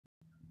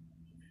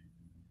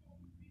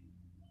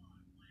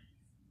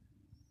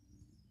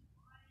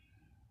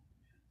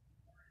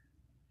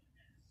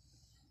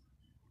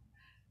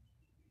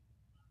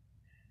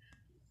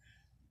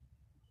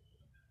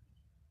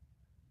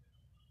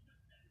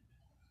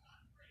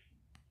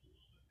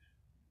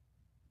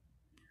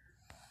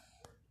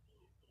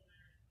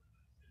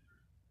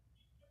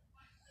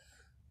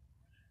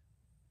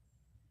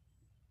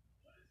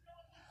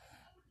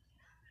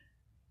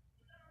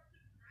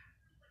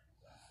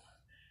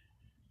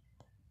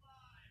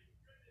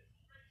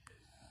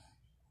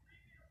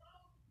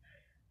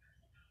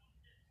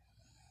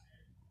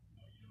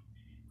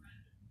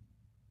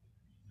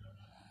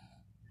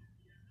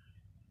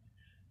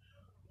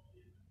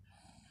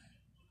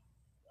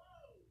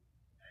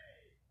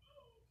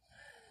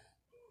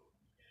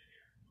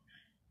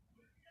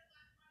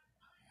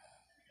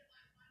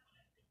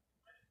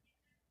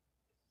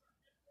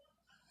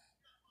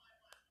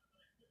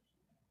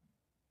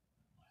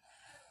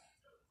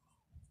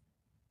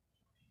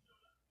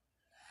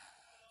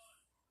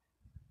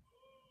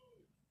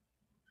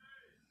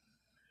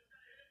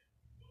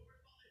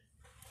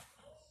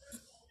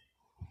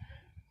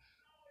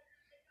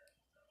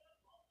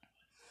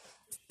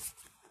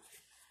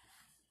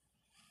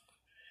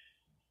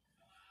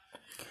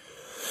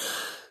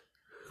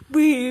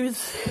Breathe.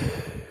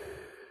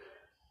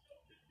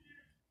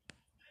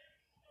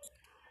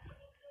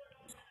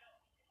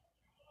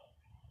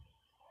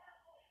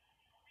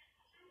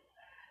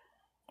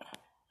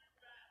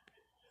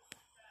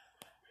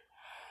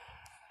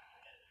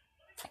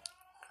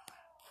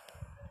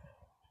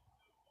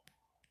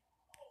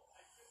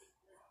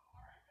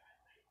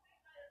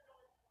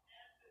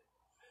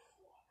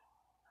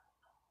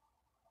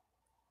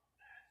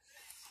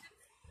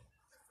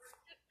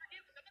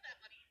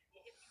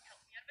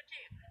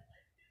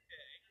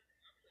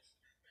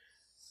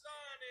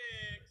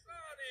 Sonic,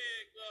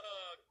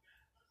 look.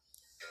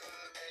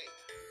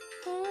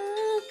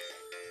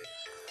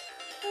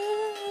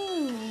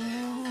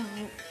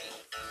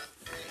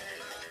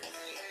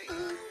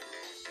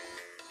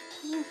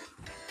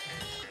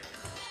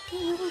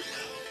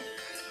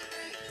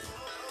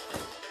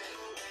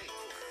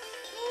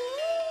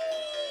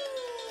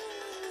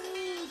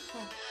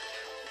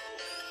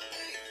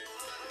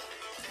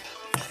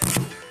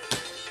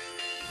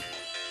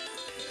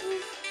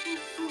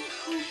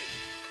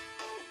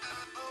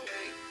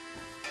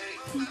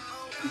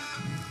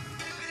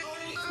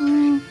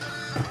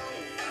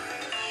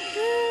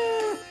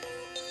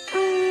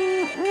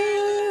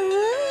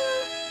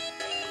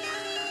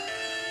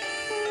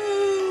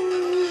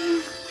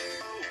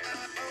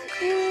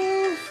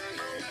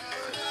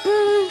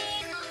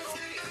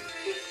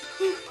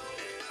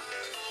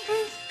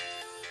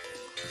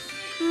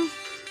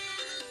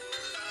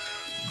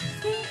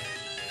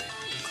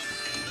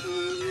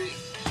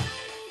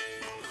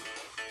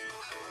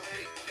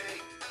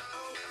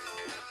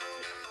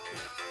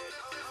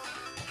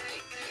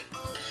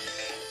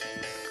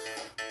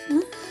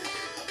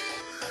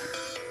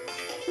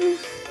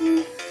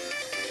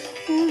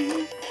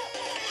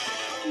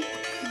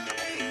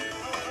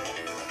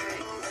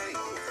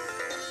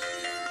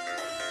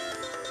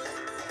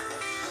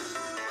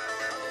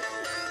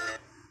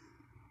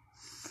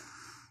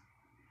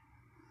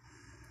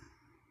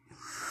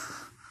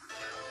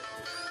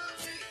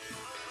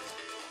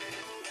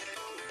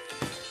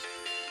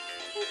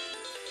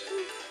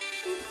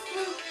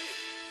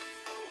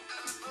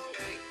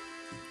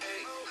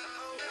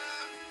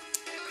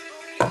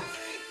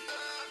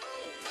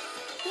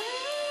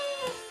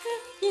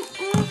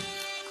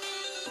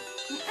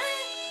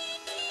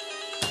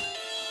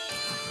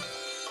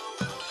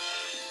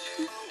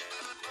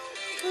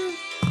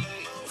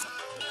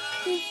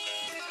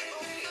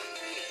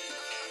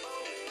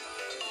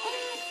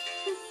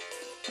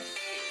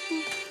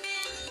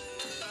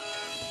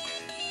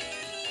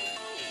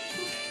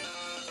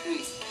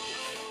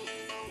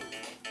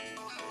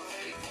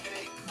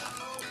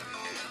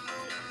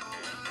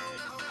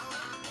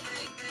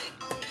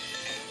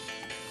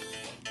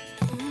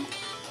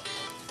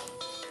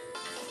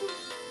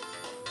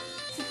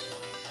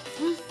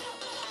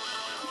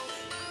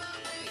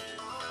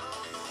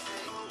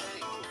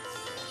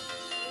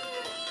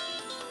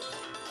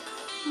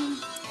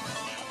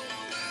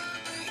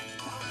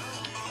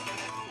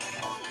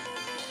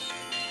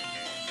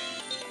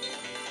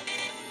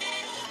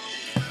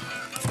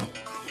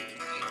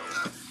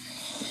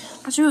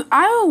 So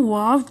I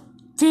love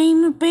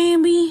Game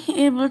Baby.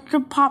 It was the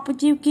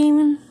popular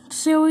gaming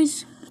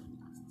series.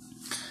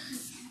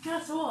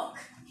 Just look,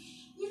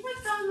 even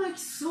done like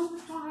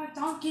Super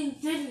Dunkin'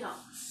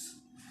 videos.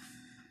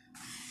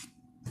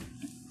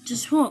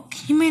 Just look,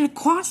 he made a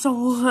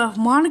crossover of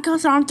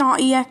Monica's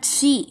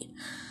on.exe.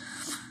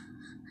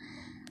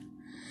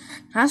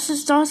 That's the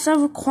start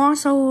of a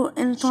crossover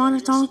in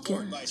Sonic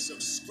Dunkin'. By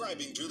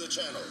subscribing to the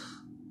channel.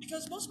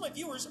 Because most of my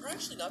viewers are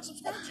actually not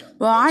subscribed yet.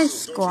 Well, I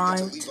So don't forget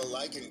to subscribed. leave a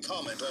like and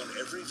comment on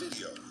every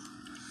video.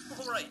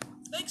 Alright,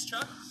 thanks,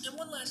 Chuck. And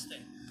one last thing.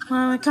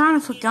 Well, I kind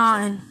of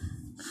forgotten.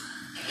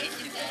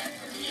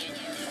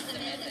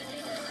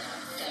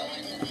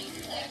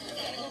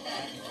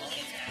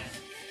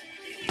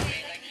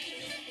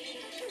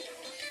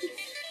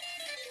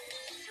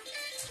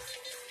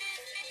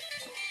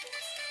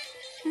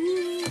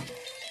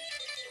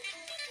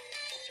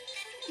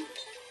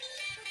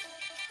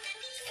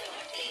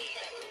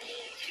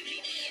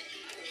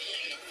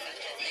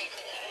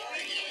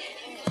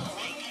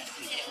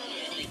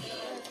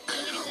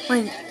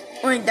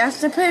 Wait,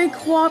 that's the pig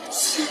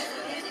corpse.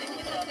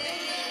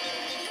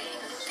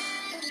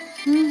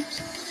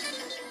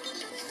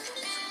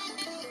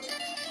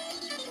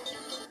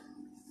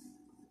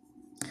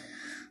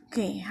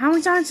 Okay, how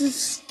many times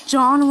has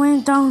John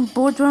went down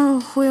boardroom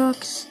with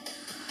Felix?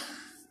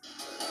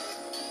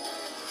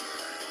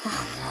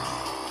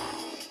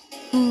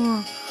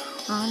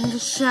 On the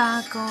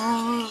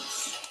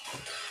shackles.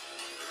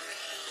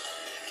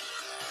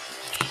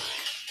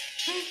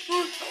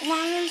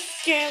 Why is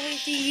scary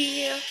to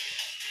hear?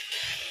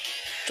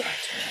 The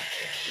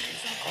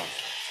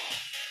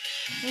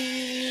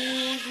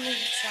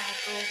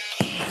shackle.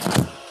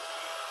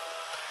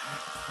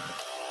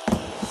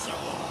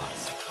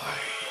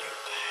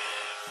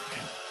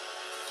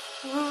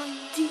 On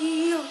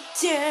the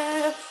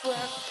death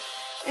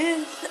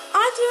and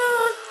I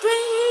just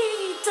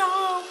breathe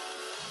down.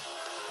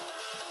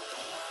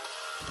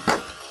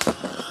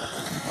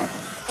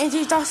 And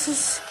he does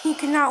this, he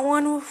cannot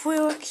win with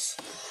Felix.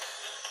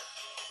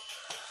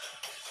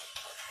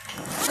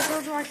 It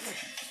was like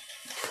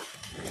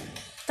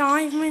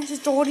 5 minutes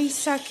and 30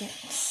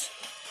 seconds.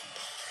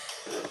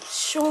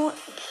 Short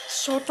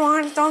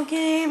line dunking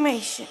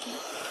animation.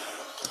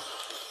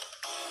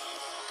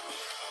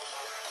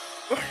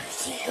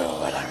 See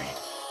what I mean?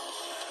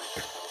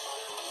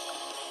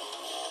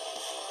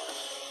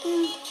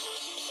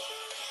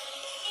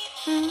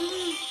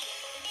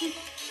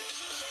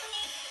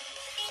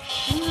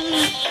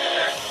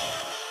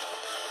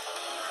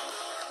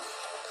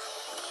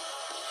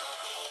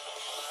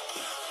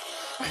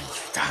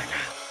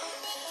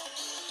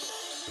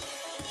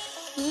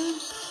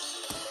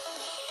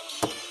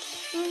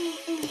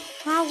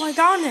 How I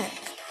done it?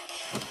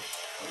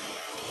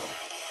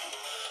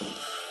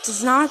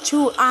 It's not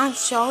true. I'm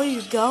sure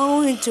you're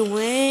going to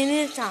win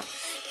it.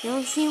 You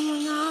don't see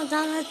me now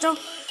that I don't.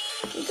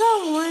 You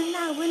go when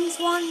I win this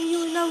one,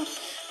 you know.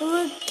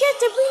 We'll get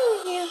to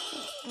be here.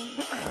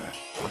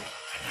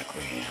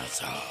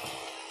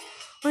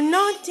 I'm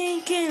not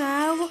thinking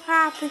I will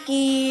happen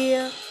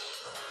here.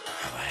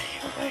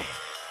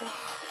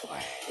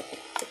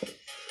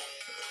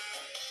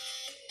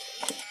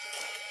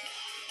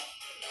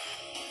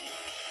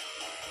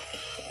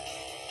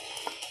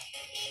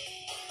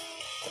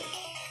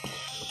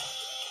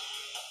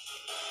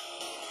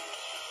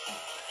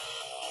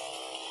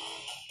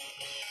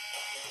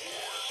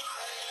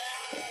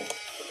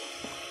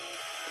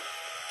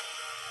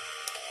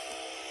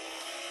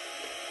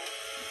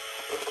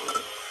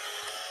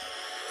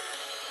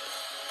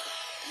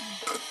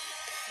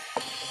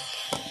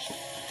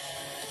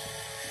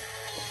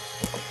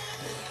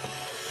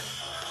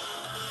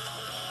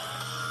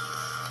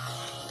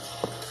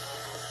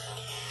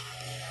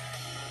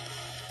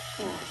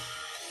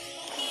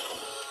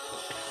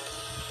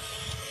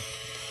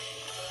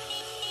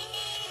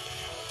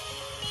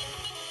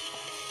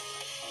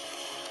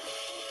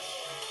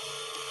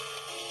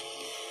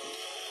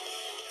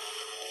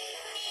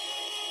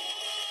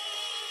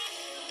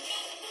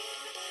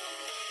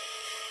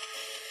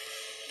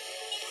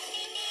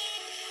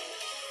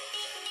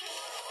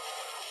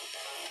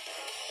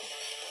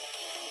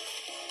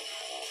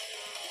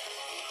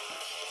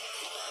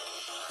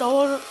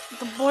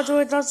 The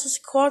border does is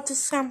called the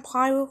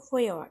Senpai with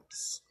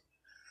Felix.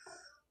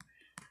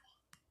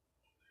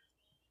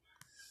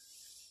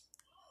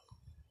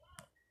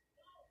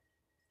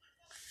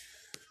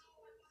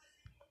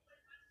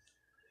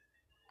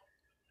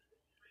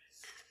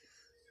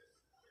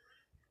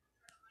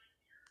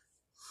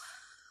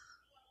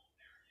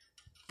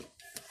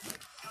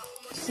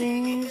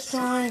 Singing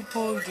time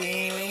for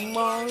gaming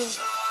models.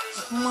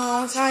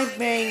 Mouse I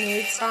bang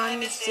it,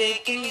 time is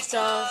sick and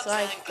stuff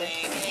like that.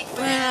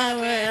 When I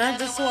win, I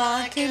just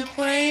walk and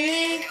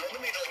play.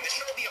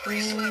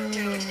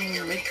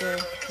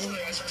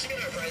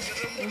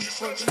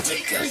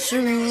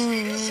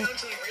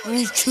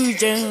 Two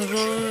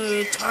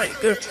days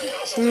tiger,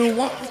 we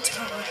want a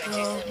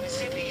tiger.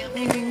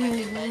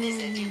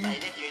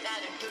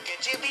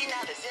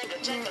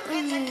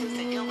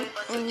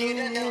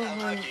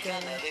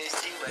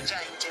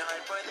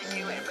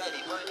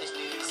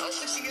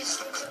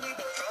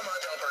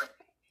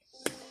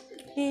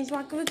 He's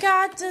like, we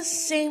got to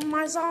sing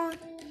my song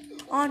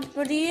on the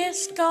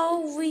prettiest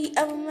girl we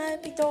ever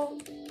met before.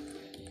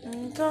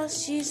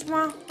 Cause she's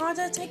my heart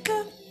to take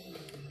her.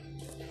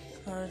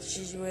 Cause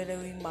she's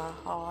really my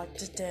heart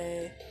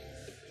today.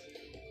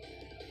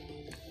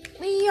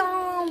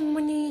 Beyond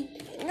money,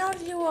 know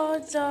you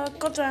was a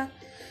good one.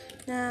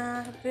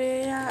 Now,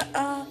 be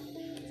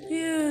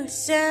you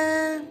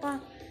said,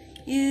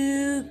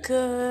 you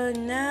could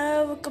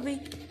never be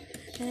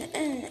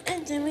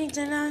into me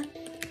tonight.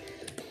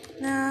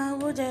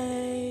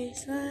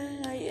 Nowadays,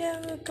 when are you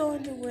ever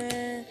going to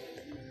win?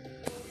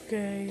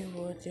 Okay,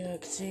 what you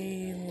can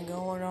see me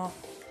going on?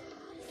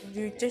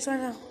 Do this right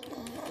now.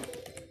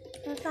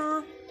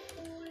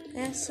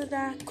 Answer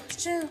that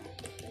question.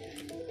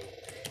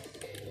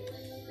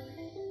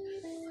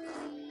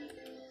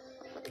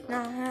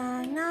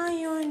 Now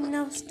you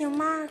know still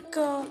my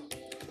girl.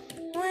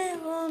 When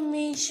for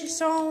me, she's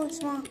so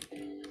smart.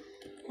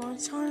 I'm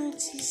trying to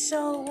see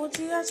so. What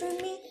do you guys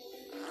with me?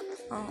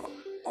 Oh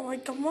my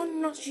god,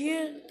 one not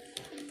you.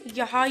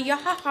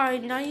 Yeah.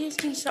 Now you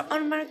see some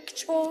automatic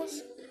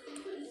controls.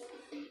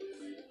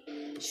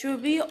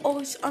 Should be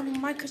always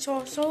on my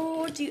control. So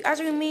what do you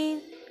actually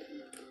mean?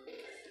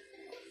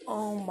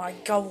 Oh my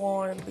god,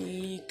 wanna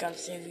be gotta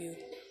save you.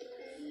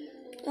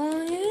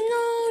 Well, you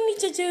don't need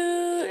to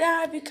do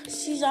that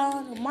because she's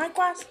on my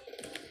class.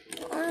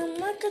 On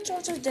my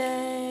control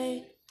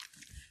today.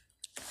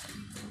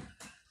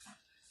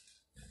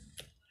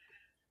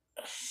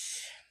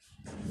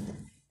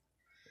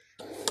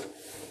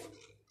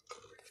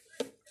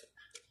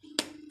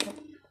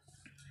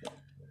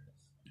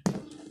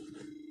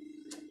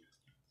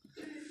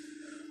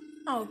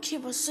 Oh,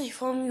 keep us safe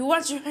from you.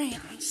 Watch your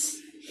hands.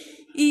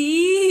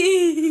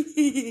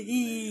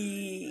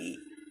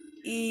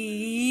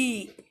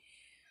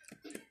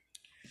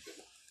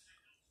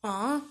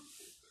 Huh?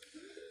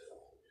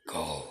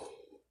 Go.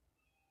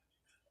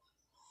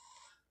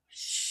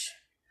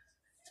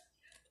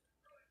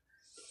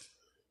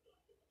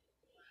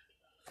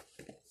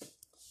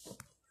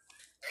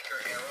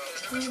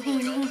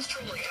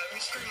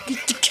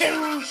 Get the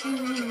camera.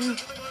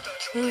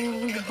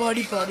 The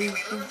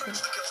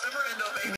body.